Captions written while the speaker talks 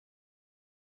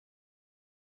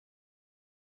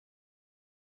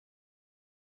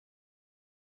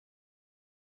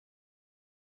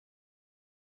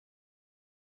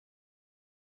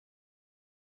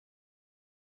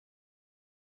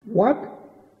what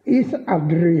is a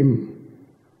dream?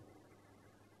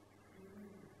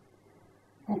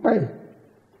 Okay.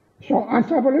 So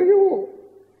answer pala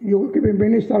you keep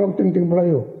finish talong ting pala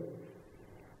you.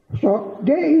 So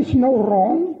there is no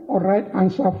wrong or right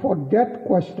answer for that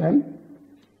question.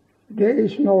 There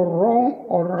is no wrong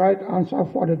or right answer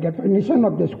for the definition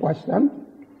of this question.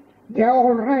 They are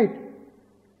all right.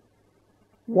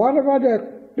 Whatever the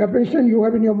definition you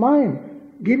have in your mind,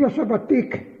 give yourself a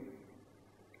tick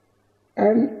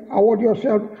and award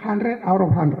yourself 100 out of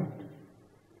 100.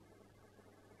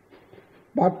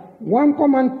 But one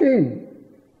common thing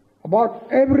about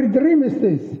every dream is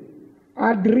this: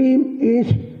 a dream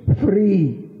is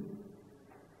free.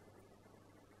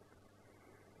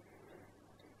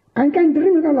 I can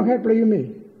dream kalau help you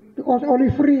me because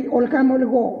only free, all come, only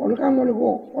go, all come, only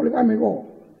go, all come, go.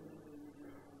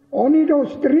 Only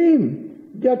those dreams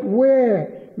that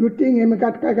where you think you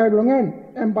got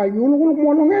kaibulungan and by you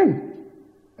molongan,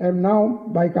 and now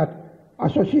by got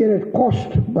associated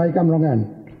cost by kamlongan.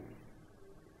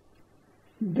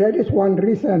 That is one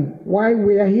reason why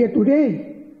we are here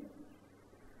today.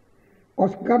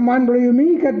 Because kaman you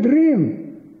make a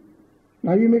dream.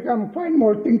 Now you make a find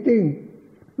more thing.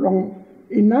 Long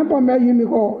inapa me you make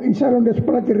go inside on the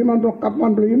spot riman do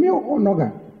kaman you me o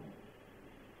noga.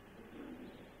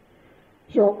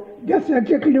 So that's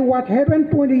exactly what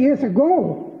happened 20 years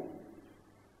ago.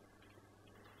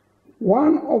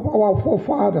 One of our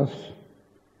forefathers,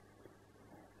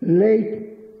 late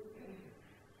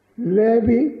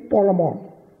Levi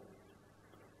Polomon,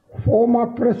 former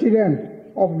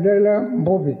president of Lela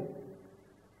Mbovi,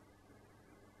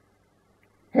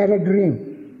 had a dream.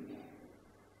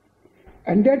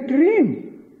 And that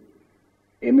dream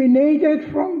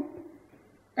emanated from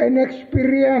an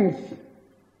experience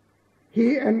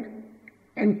he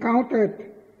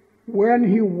encountered when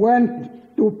he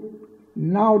went to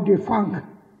now defunct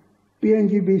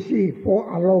PNGBC for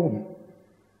a loan.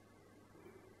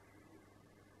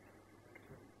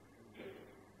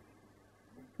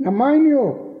 Now mind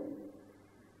you,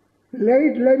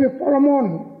 late Levi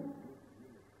Polomon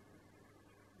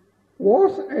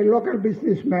was a local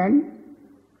businessman.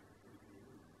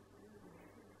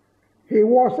 He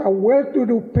was a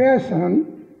well-to-do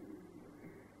person,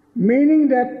 meaning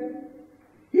that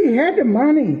he had the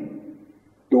money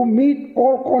to meet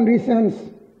all conditions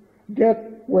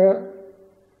that were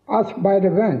asked by the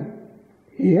bank.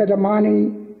 He had the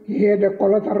money, he had the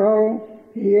collateral,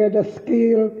 he had the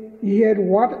skill, he had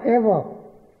whatever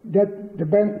that the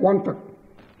bank wanted.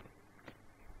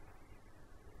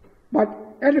 But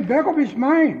at the back of his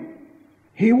mind,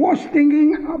 he was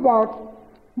thinking about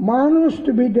Manus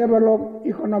to be developed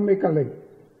economically.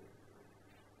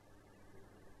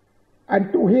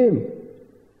 And to him,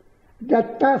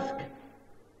 that task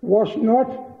was not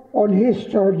on his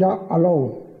shoulder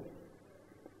alone.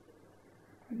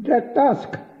 That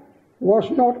task was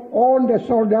not on the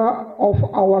shoulder of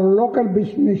our local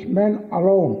businessmen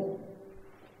alone.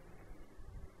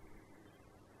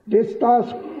 This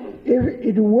task, if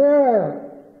it were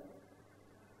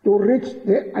to reach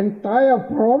the entire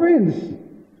province,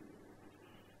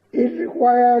 it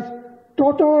requires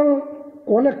total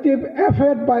collective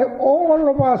effort by all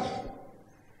of us,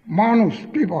 Manus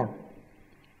people,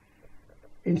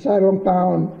 inside of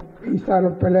town, inside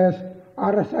of palace,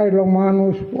 other side of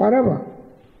Manus, whatever.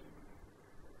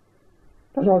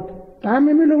 So,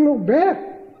 kami look back,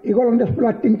 ikaw lang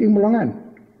pala ting-ting mulangan.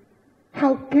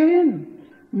 How can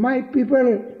my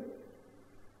people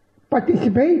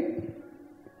participate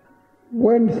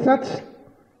when such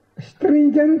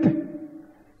stringent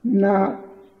na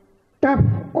tough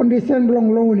condition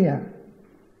long niya?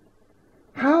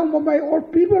 How by all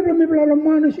people lang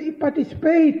Manus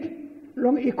participate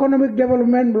long economic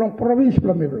development long province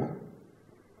lang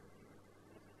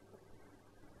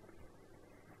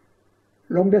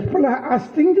long des pala as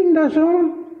thinking na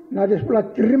so na des pala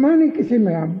trimani kasi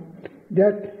ma'am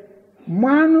that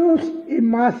Manus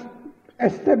must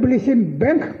establish in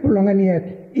bank pulangan yet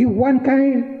I one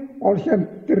kind also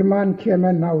triman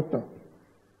chairman now to.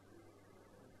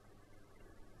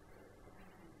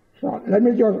 So let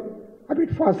me just a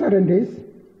bit faster than this,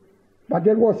 but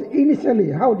that was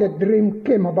initially how the dream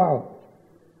came about.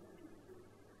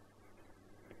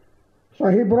 So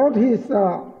he brought his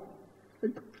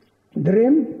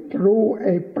dream through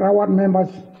a private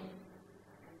member's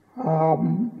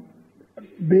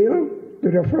bill to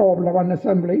the floor of Laban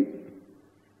Assembly.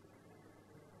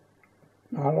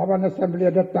 Now, Laban Assembly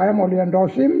at that time only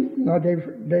endorsed him. Now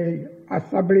they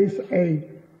established a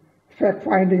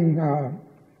fact-finding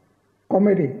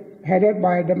committee headed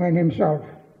by the man himself.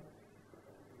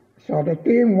 So the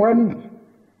team went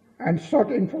and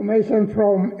sought information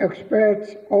from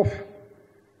experts of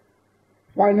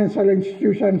financial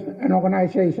institutions and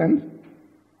organizations,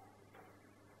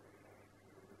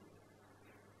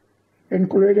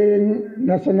 including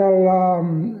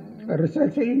National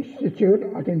Research Institute,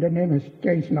 I think the name has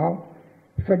changed now,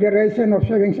 Federation of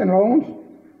Savings and Loans,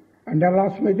 and the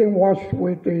last meeting was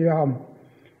with the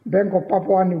Bank of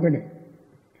Papua New Guinea.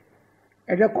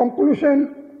 At the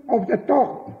conclusion of the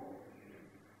talk,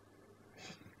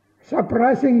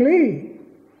 surprisingly,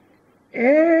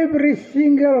 every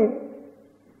single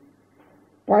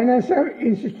financial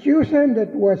institution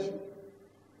that was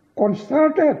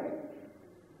consulted,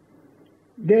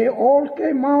 they all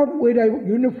came out with a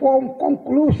uniform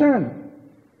conclusion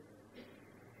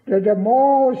that the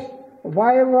most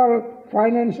viable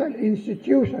financial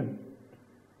institution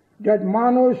that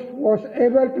Manus was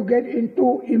able to get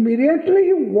into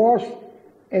immediately was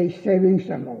a savings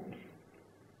and loans.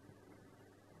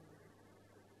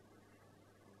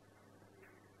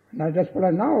 Now that's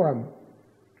what now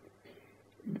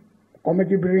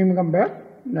committee bring them back,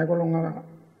 nagulong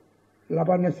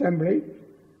Laban Assembly.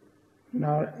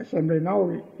 Now Assembly now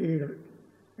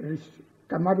is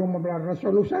kamadong mabla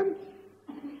resolution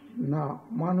na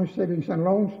Manus Savings and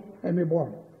Loans emi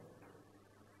born.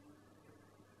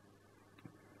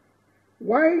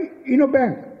 Why in a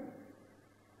bank?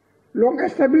 Long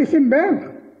establishing bank.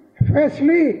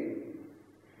 Firstly,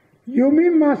 you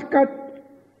must cut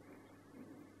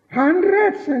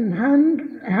hundreds and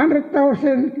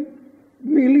 100,000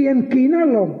 million kina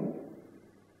long.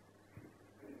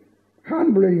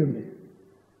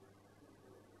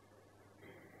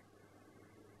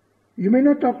 You may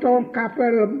not talk to a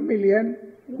couple of million.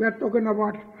 We are talking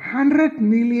about 100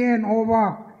 million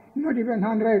over, not even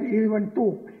 100, even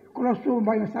 2. Close to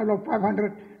by the side of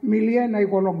 500 million, I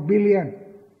go long billion.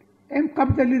 And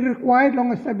capital required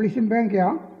long establishing bank,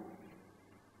 yeah.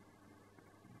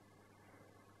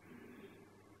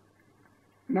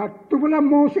 Now, to the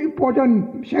most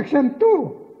important section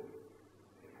 2,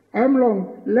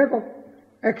 long lack of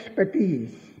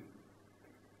expertise.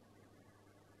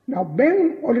 Now,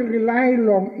 bank only rely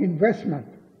on investment.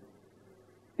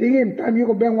 Tingin, time you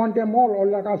go bank one time more, or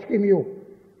like asking you,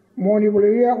 money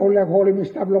boleh or like holy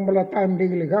mistab long bala time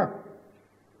dingli ka.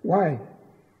 Why?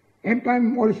 And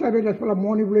time all sabi das pala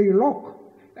money boleh lock.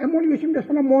 And money sim das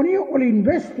pala money only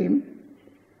invest him,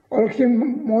 or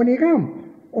sim money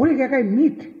kam, only kaya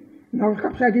meet. Now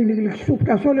kapsa ding dingli soup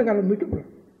ta sole ka meet pala.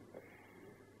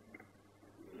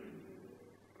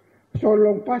 So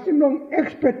long passing long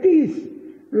expertise,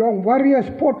 long various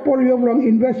portfolio long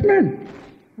investment,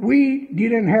 we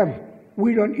didn't have.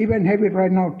 We don't even have it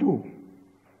right now too.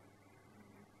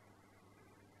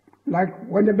 Like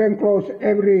when the bank closes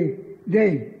every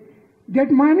day, that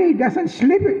money doesn't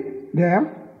sleep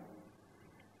there.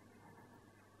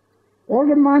 All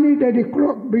the money that they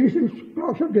business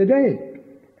close of the day,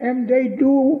 and they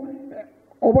do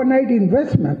overnight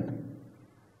investment.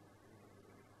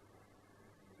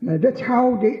 Now that's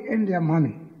how they earn their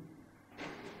money.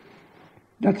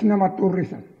 That's number 2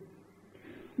 reason.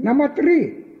 Number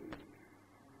 3,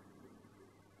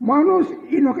 Manus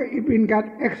even got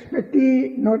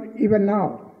expertise not even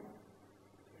now.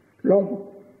 Long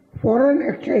foreign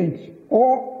exchange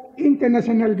or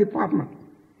international department.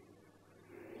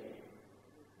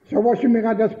 So what you make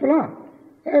at that plan?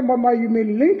 And mama you may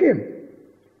link him.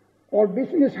 All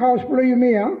business house play you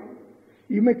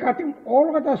may cut him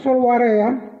all of the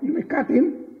solware, you may cut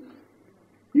him.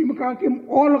 You may cut him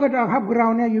all of the half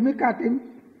ground, you may cut him.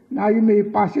 Now you may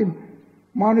pass him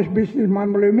Manus business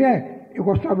man me.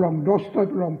 Iko long, dos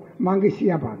long, mangi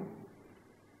Siapan,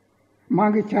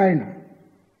 mangi China,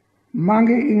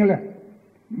 mangi England,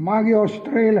 mangi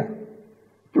Australia,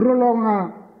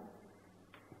 turulong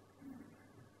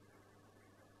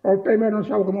all payment on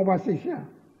sa mo basisya.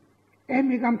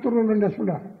 Mi kam turulong na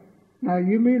sula. Now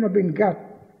you may not been got.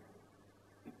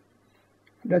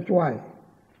 That's why.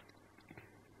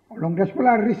 Along das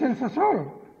pula reason sa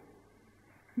sol.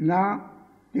 Na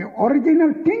the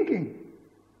original thinking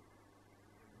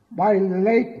by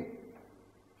late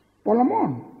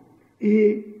Polamon,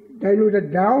 he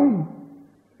diluted down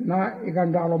na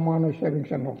igandalo Manus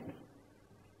Savings and Loans.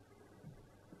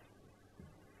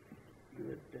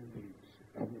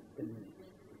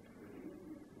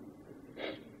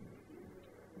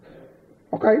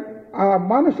 Okay,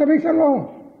 Manus Savings and Loans.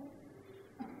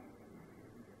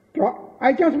 So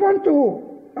I just want to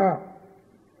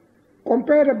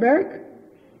compare the bank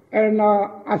and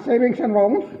a savings and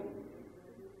loans.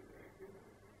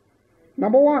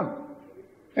 Number 1,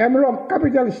 long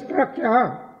capital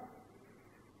structure.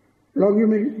 Long you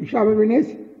mean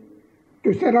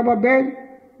to set up a bank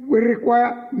we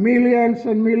require millions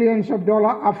and millions of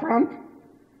dollars upfront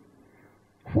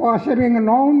for saving a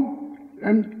loan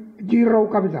and zero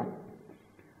capital.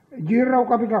 Zero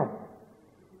capital.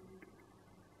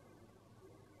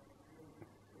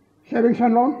 Savings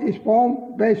and loan is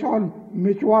formed based on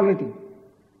mutuality.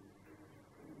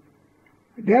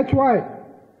 That's why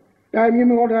time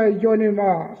you order joining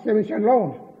savings and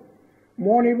loans.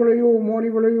 Money below you, money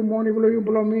below you, money below you,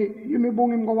 below me. You may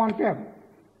bring him go one time.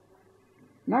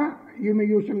 Now you may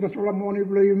use him the solar money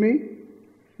below you me.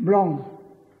 Belong.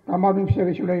 Come out in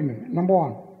service number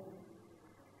one.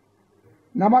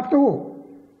 Number two,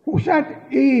 who said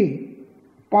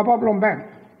Papa Blom Bank.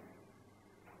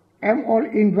 And all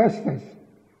investors.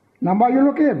 Number you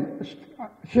look in,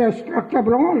 share structure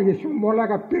belong is more like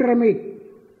a pyramid.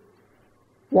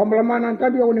 Wamblaman and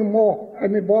tabi only more,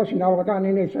 and my boss in our town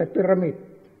is a pyramid.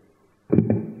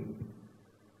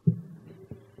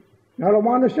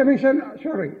 Now, any savings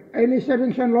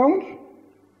and loans,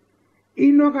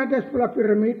 inokates pula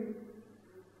pyramid,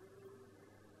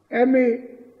 any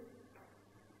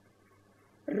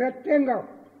rectangle,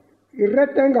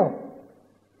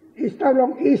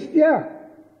 Istablong east ya,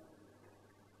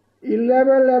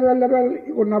 level,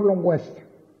 ikunablong west.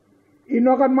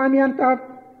 Inokan maniantat,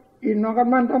 inokan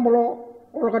mantamolo,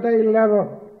 all kata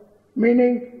level.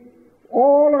 Meaning,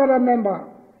 all kata member,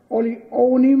 only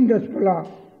own him this pula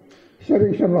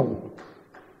savings and loan.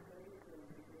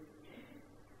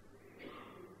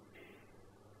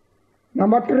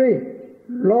 Number three,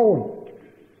 loan.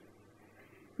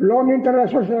 Loan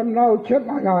interest now check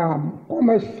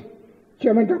commerce.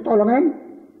 Chairman Tolongan,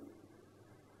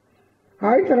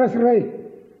 high interest rate,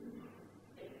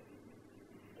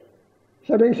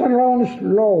 savings and loans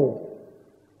low.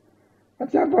 For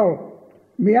example,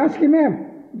 me ask him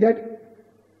that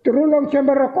through Long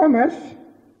Chamber of Commerce,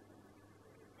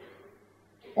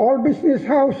 all business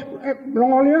house,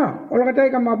 all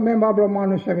take a member of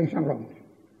Manus savings and loans.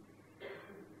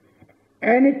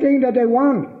 Anything that they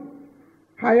want,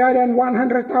 higher than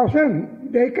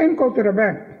 100,000, they can go to the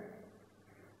bank.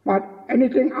 But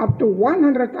anything up to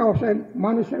 100,000,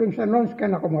 Manus savings and loans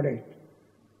can accommodate.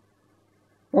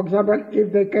 For example,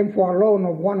 if they came for a loan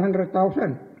of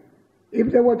 100,000, if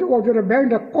they were to go to the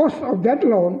bank, the cost of that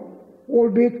loan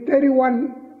will be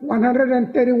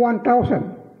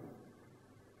 131,000,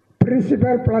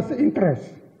 principal plus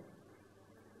interest.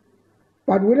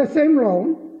 But with the same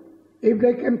loan, if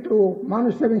they came to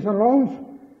Manus savings and loans,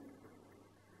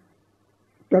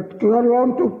 the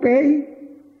loan to pay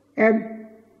and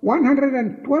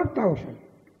 112,000.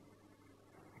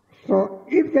 So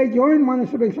if they join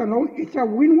Manus savings and loan, it's a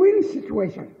win-win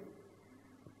situation.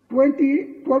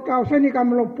 12,000 you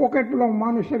come pocket belong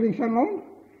Manus savings and loan,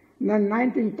 then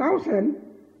 19,000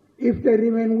 if they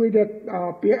remain with that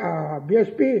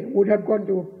BSP would have gone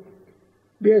to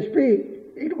BSP,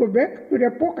 it would back to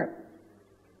their pocket.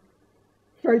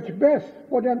 So it's best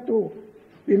for them to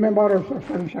be members of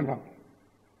savings and loan.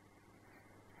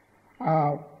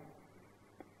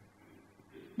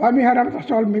 But we have to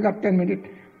solve, we got 10 minutes.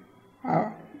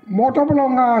 Motto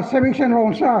belong savings and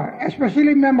loans,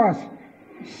 especially members,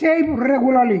 save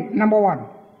regularly, number one.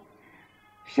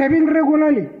 Saving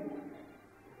regularly.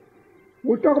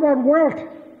 We talk about wealth.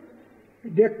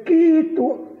 The key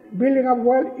to building up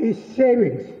wealth is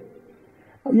savings.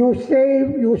 You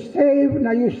save,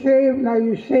 now you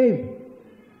save.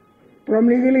 From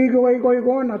legally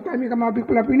go, na time you come up with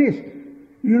finish.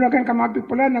 You not can come up with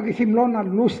plan, nag-isim loan, na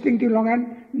losing the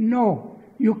loan. No,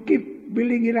 you keep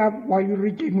building it up while you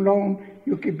reaching loan,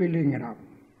 you keep building it up.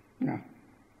 Yeah.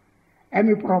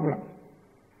 Any problem?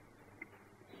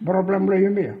 Problem lo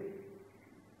yun ba?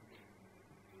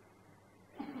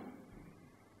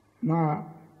 Na,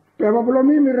 pero belum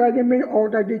mi rajin mi all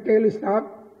the detail stuff,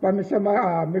 pa mi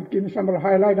sama, mi sama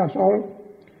highlight that's all.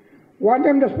 One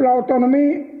time the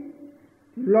autonomy,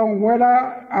 long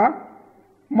whether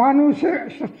Manus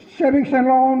savings and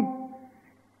loan,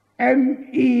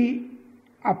 ME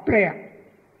a player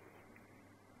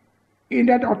in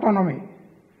that autonomy.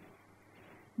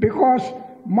 Because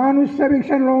Manus savings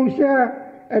and loans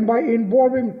here, and by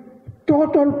involving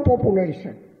total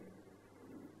population.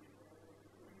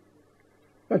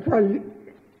 That's why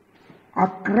a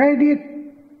credit,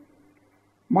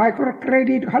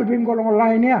 microcredit helping go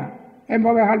online here, and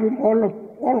by helping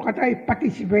all katai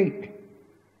participate.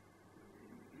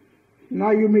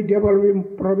 Now you may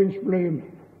develop province blame.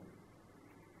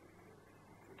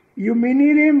 You may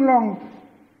need him long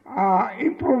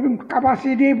improving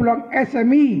capacity long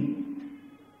SME.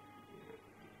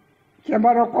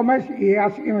 Chamber of Commerce is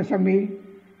asking SME.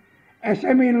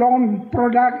 SME loan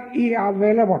product is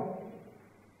available.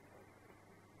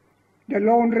 the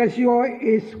loan ratio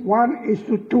is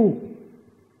 1:2.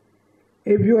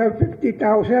 If you have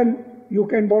 50,000, you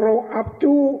can borrow up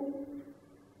to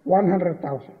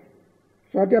 100,000.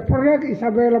 So the product is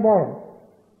available.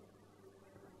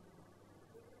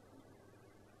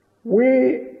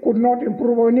 We could not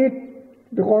improve on it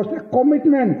because the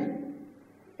commitment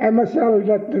MSL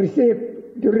that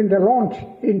received during the launch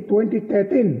in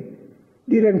 2013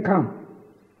 didn't come.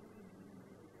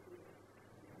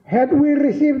 Had we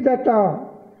received that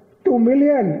 2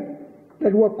 million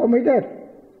that were committed,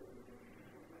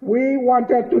 we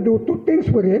wanted to do two things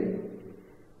with it.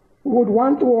 We would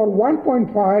want to earn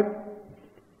 1.5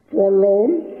 for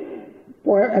loan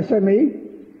for SME,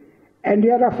 and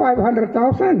the other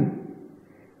 500,000.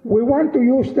 We want to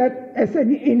use that as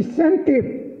an incentive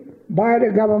by the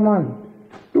government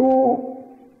to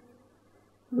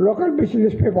local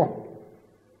business people,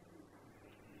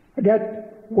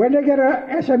 that when they get an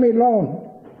SME loan,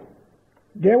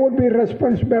 they would be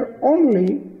responsible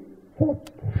only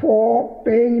for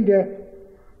paying the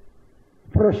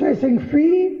processing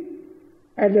fee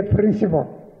and the principal.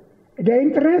 The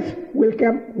interest will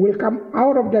come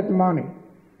out of that money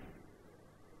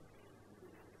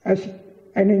as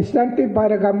an incentive by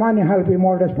the government helping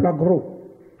all this group.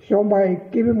 So by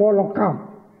giving more income,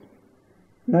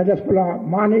 not just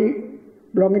money,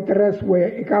 belong interest where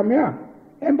it come here.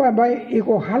 And by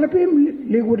iko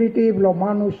helping liquidity belong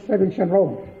Manus savings and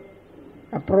loan.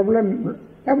 A problem,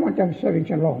 I want them savings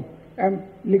and loan and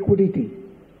liquidity.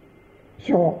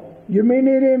 So you may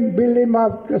need him build him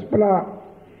up just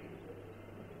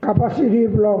capacity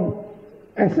belong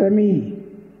SME.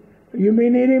 You may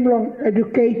need him long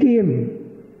educate him.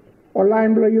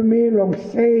 Online belong you may long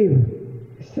save.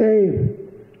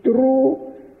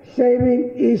 True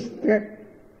saving is the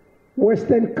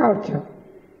Western culture.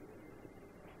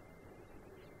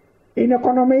 In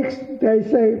economics, they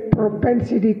say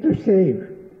propensity to save.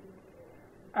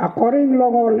 According to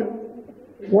all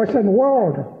Western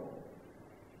world,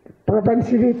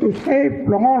 propensity to save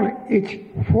long all is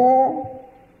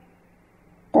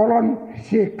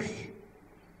 4:6.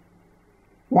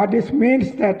 What this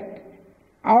means that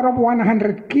out of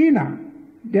 100 kina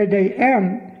that they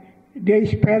earn, they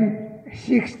spend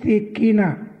 60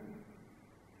 kina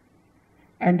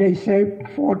and they save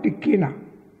 40 kina.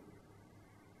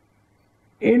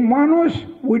 In Manus,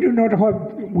 we do not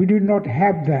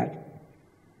have that.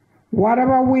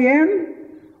 Whatever we earn,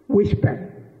 we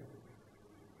spend.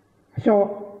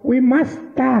 So we must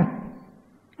start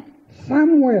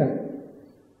somewhere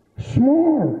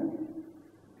small.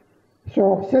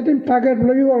 So setting target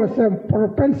below you or some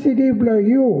propensity below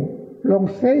you, long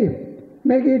save.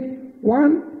 Make it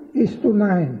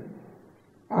 1:9.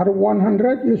 Out of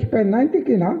 100, you spend 90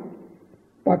 kina,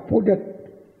 but put that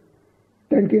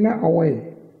 10 kina away.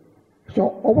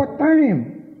 So over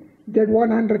time, that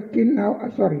 100 kina,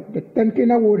 the 10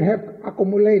 kina would have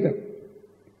accumulated.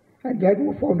 And that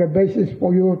will form the basis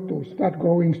for you to start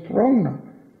growing stronger.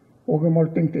 Okay, more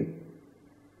thinking.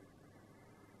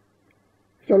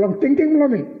 So long thinking for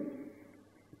me.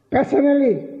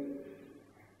 Personally,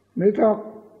 me talk,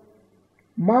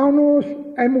 Manus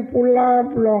emupula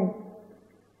long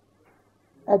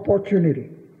opportunity.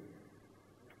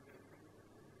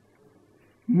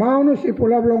 Manus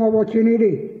ipula long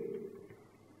opportunity.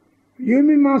 You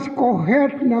must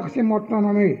cohet maximum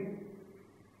autonomy.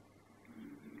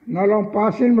 No long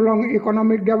passing long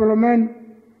economic development,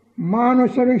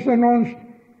 Manus savings and loans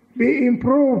be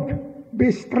improved,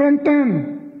 be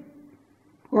strengthened.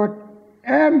 But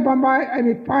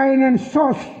any finance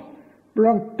source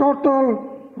belong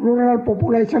total rural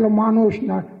population of Manus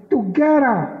na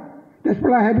together. That's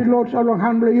why heavy loads along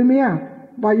handle you mia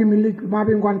by you milik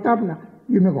mabing kwantab na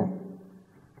you may go.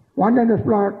 One day the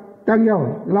floor, thank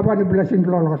you, laban blessing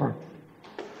floor.